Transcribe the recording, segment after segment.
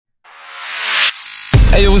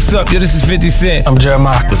Hey, yo, what's up? Yo, this is 50 Cent. I'm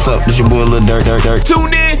Jeremiah. What's up? This your boy Lil Durk.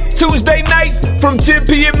 Tune in Tuesday nights from 10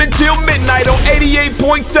 p.m. until midnight on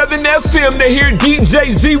 88.7 FM to hear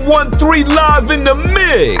DJ Z13 live in the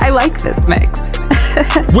mix. I like this mix.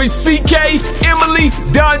 With CK, Emily,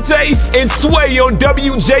 Dante, and Sway on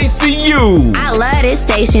WJCU. I love this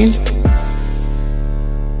station.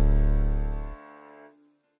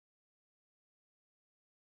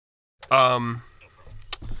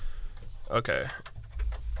 Okay.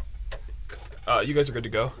 You guys are good to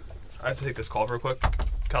go. I have to take this call real quick.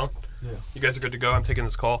 Colin? Yeah. You guys are good to go. I'm taking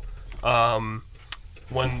this call.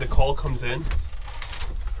 When the call comes in,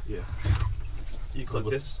 yeah, you click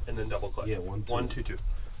this and then double click. Yeah, 1, 2. 1, 2, 2.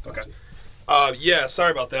 Gotcha. Okay. Yeah,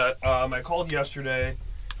 sorry about that. I called yesterday.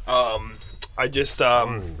 I just I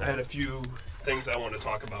had a few things I want to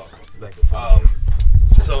talk about.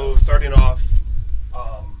 So starting off,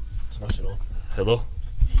 is my shit on? Hello?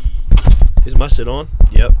 Is my shit on?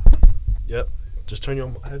 Yep. Just turn your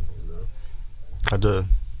headphones down. I did.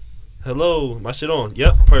 Hello, my shit on?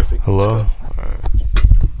 Yep, perfect. Hello?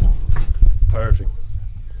 Perfect.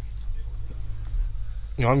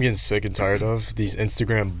 You know, I'm getting sick and tired of these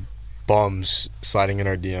Instagram bums sliding in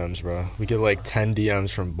our DMs, bro. We get like 10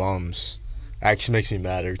 DMs from bums. Actually makes me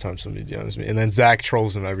mad every time somebody DMs me. And then Zach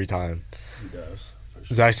trolls them every time. He does. For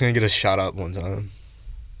sure. Zach's gonna get a shout out one time.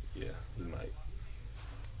 Yeah, he might.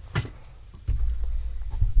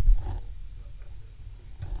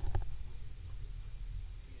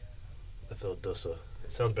 I feel Dusa.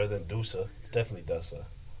 It sounds better than Dusa. It's definitely Dusa.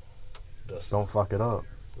 Don't fuck it up.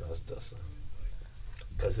 No, it's Dusa.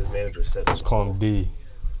 Because his manager said Let's call him D.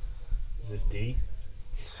 Is this D?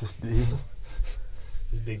 It's just D. Is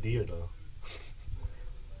this Big D or no?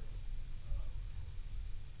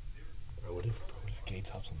 Bro, what if Gates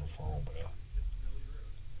hops on the phone, bro?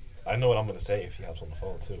 I know what I'm going to say if he hops on the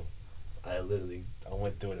phone, too. I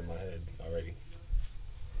went through it in my head already.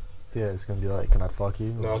 Yeah, it's gonna be like, can I fuck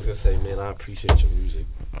you? No, I was going to say, man, I appreciate your music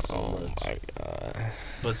so much. Oh my god.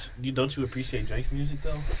 But don't you appreciate Drake's music,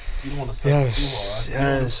 though? You don't want to suck him too hard.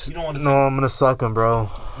 Yes. You don't want to. No, I'm gonna suck him, bro.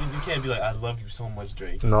 You can't be like, I love you so much,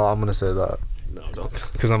 Drake. No, I'm gonna say that. No, don't.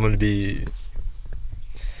 Because I'm gonna be.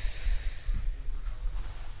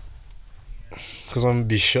 Because I'm gonna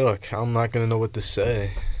be shook. I'm not gonna know what to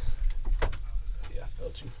say. Yeah, I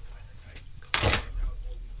felt you.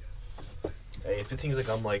 Hey, if it seems like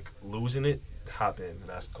I'm like losing it, hop in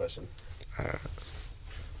and ask a question.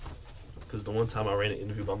 Because the one time I ran an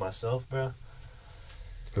interview by myself, bro.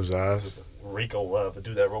 It was ass. With Rico Love, a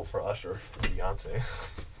dude that wrote for Usher and Beyonce.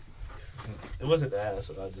 It wasn't ass,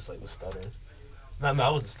 but I just like was stuttering. No, I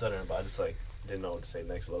wasn't stuttering, but I just like didn't know what to say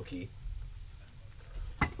next, low key.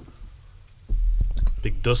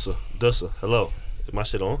 Big Dusa, hello. Is my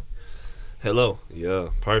shit on? Hello, yeah,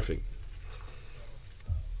 perfect.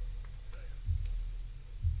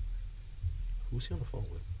 Who's he on the phone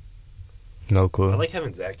with? No clue. I like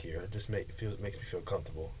having Zach here. It just makes me feel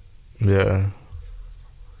comfortable. Yeah.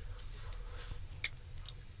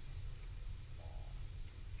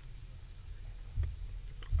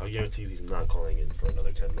 I guarantee you he's not calling in for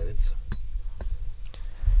another 10 minutes.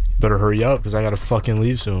 Better hurry up, because I gotta fucking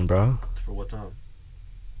leave soon, bro. For what time?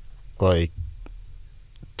 Like,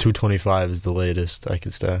 2:25 is the latest I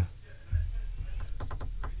could stay.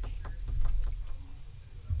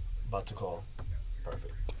 About to call.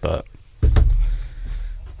 Perfect. But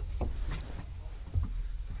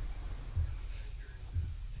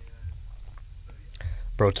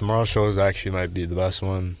bro, tomorrow's show is actually might be the best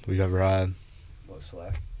one we've ever had. What,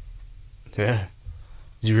 Slack? Yeah.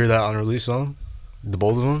 Did you hear that unreleased song? The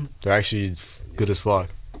both of them? They're actually good as fuck.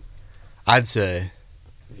 I'd say.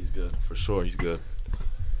 He's good. For sure, he's good.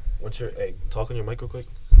 What's your... Hey, talk on your mic real quick.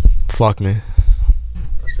 Fuck me.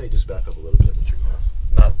 I'd say just back up a little bit.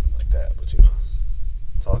 But not like that, but you know.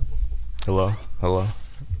 Talk. Hello?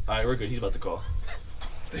 Alright, we're good. He's about to call.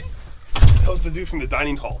 that was the dude from the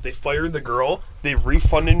dining hall. They fired the girl. They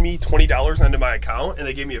refunded me $20 onto my account, and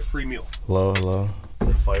they gave me a free meal. Hello?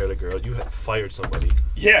 They fired a girl. You had fired somebody.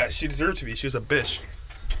 Yeah, she deserved to be. She was a bitch.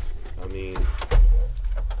 I mean,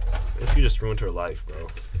 if you just ruined her life, bro.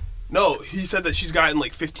 No, he said that she's gotten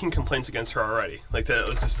like 15 complaints against her already. Like that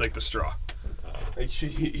was just like the straw. Like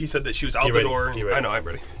he said that she was out the door. I know, I'm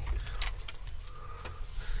ready.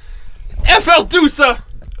 FL Dusa!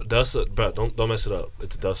 Dusa, bro, don't mess it up.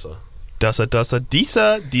 It's Dusa.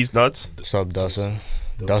 Dusa. These nuts. What's up, Dusa?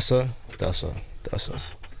 Dusa.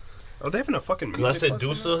 Are they having a fucking Because I said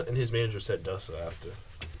Dusa, and his manager said Dusa after.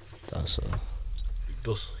 Dusa. Big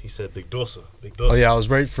Dusa. He said Big Dusa. Oh, yeah, I was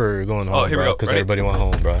right for going home, here we bro, go. because everybody went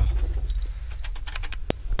home, bro.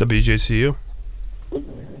 WJCU.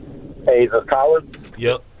 Hey, is this Colin?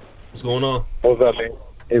 Yep. What's going on? What's up, man?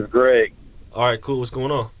 It's Greg. All right, cool. What's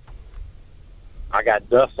going on? I got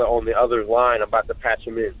Dusa on the other line. I'm about to patch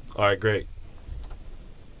him in. All right, great.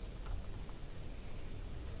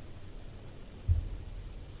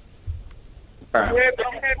 Hey,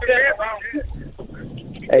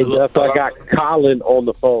 Dusa, I got Colin on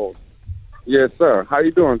the phone. Yes, sir. How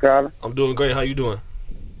you doing, Colin? I'm doing great. How you doing?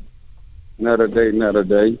 Another day.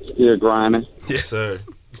 Still grinding. Yes, sir.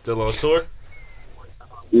 You still on tour?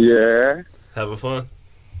 Yeah. Having fun?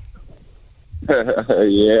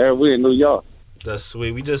 Yeah, we in New York. That's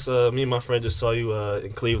sweet. We just, me and my friend just saw you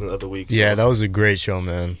in Cleveland the other week. So. Yeah, that was a great show,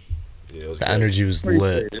 man. Yeah, it was the great. energy was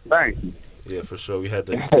lit. Thank you. Yeah, for sure. We had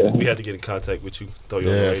to get in contact with you. Throw you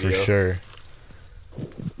on the radio. For sure.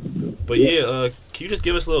 But yeah, can you just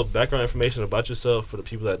give us a little background information about yourself for the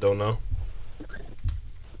people that don't know?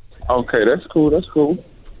 Okay, that's cool.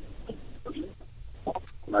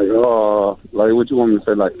 Like what you want me to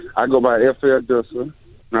say? Like, I go by FL Dusa, and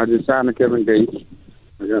I just signed to Kevin Gates.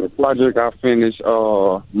 I got a project I finished,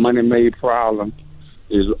 Money Made Problem.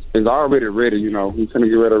 Is already ready, you know. I'm gonna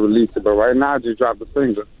get ready to release it, but right now I just dropped a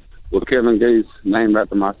single with Kevin Gates named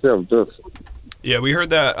after myself, Dusa. Yeah, we heard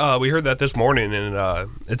that. We heard that this morning, and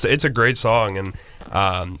it's a great song. And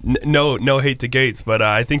no hate to Gates, but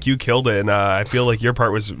I think you killed it, and I feel like your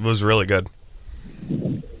part was really good.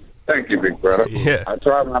 Thank you, big brother. Yeah, I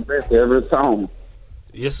try my best every song.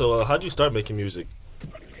 Yeah. So how'd you start making music?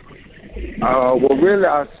 Well, really,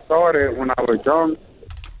 I started when I was young,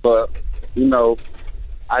 but you know,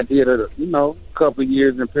 I did a couple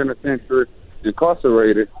years in penitentiary,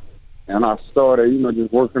 incarcerated. And I started,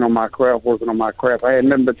 just working on my craft. I had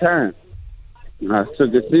nothing but time. And I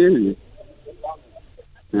took it serious.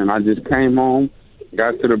 And I just came home,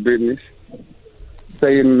 got to the business,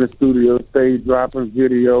 stayed in the studio, stayed dropping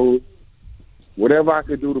videos, whatever I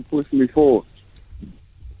could do to push me forward.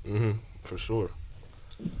 For sure.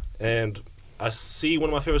 And I see one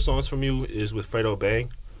of my favorite songs from you is with Fredo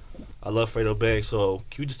Bang. I love Fredo Bang. So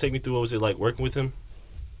can you just take me through what was it like working with him?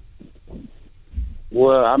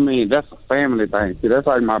 Well, I mean, that's a family thing. See, that's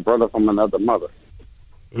like my brother from another mother.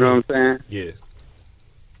 You know what I'm saying? Yeah.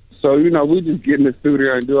 So, we just get in the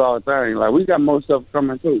studio and do our thing. Like, we got more stuff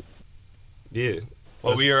coming, too. Yeah.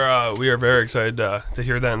 Well, we are very excited to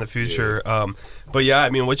hear that in the future. Yeah. But yeah, I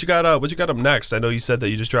mean, what you got up next? I know you said that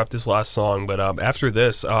you just dropped this last song, but after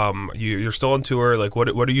this, you're still on tour. Like,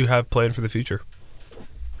 what do you have planned for the future?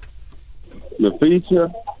 The future,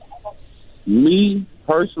 me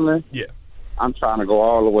personally, yeah, I'm trying to go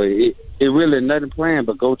all the way. It really nothing planned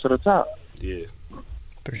but go to the top. Yeah,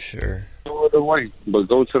 for sure. No other way but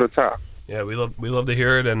go to the top. Yeah, we love to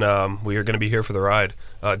hear it, and we are going to be here for the ride.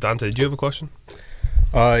 Dante, do you have a question?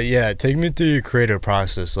 Yeah, take me through your creative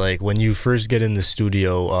process. Like, when you first get in the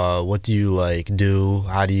studio, what do you do?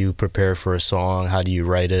 How do you prepare for a song? How do you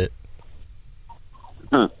write it?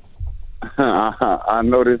 I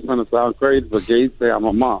know this is gonna sound crazy, but Gates say I'm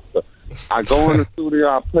a monster. I go in the studio,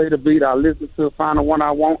 I play the beat, I listen to it, find the one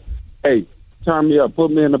I want. Hey, turn me up,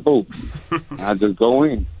 put me in the booth. I just go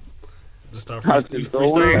in. Just start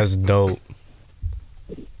freestyle. That's dope.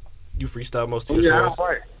 You freestyle most of your songs?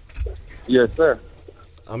 Right. Yes, sir.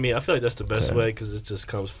 I mean, I feel like that's the best way because it just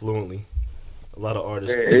comes fluently. A lot of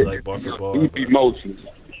artists do like bar for bar. Deep emotions.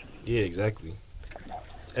 Yeah, exactly.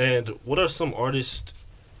 And what are some artists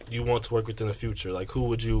you want to work with in the future? Like, who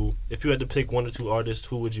would you, if you had to pick one or two artists,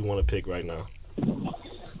 who would you want to pick right now?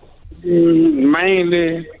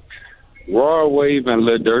 Mainly Raw Wave and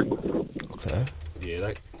Lil Durk. Okay. Yeah,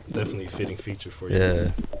 that definitely a fitting feature for you.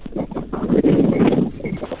 Yeah.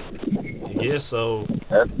 Yeah, so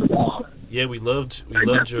yeah, we loved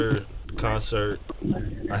your concert.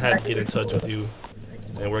 I had to get in touch with you,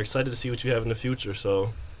 and we're excited to see what you have in the future.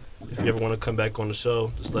 So if you ever want to come back on the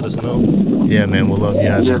show, just let us know. Yeah, man, we'll love you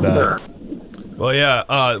having you back. Well, yeah.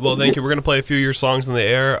 Well, thank you. We're gonna play a few of your songs in the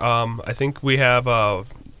air. I think we have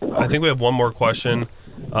one more question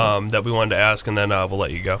that we wanted to ask, and then we'll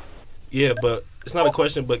let you go. Yeah, but it's not a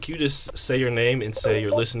question. But can you just say your name and say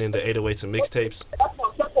you're listening to 808s and mixtapes?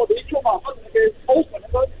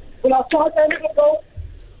 Hello?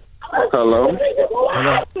 Hello?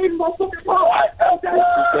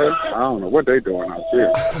 I don't know what they doing out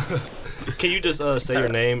here. Can you just say your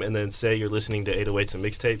name and then say you're listening to 808s and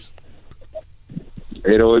mixtapes?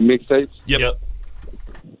 808 mixtapes? Yep.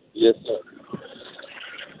 Yes, sir.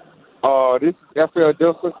 This is FL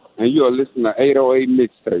Dusa, and you are listening to 808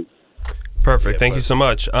 mixtapes. Perfect. Thank you so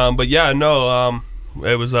much. But yeah, no,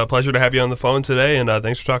 it was a pleasure to have you on the phone today, and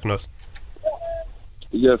thanks for talking to us.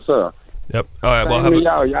 Yes, sir. Yep. All right. Well,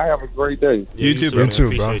 y'all have a great day. You too, bro. You too,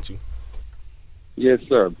 bro. Appreciate you. Yes,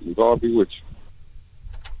 sir. God be with you.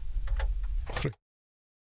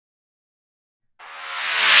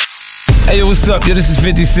 Hey, yo, what's up? Yo, this is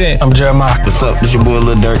 50 Cent. I'm Jeremiah. What's up? This your boy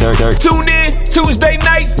Lil Durk. Tune in Tuesday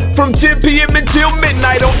nights from 10 p.m. until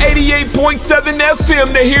midnight on 88.7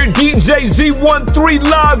 FM to hear DJ Z13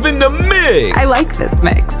 live in the mix. I like this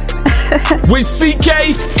mix. With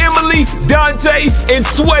CK, Emily, Dante, and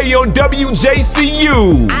Sway on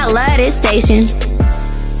WJCU. I love this station.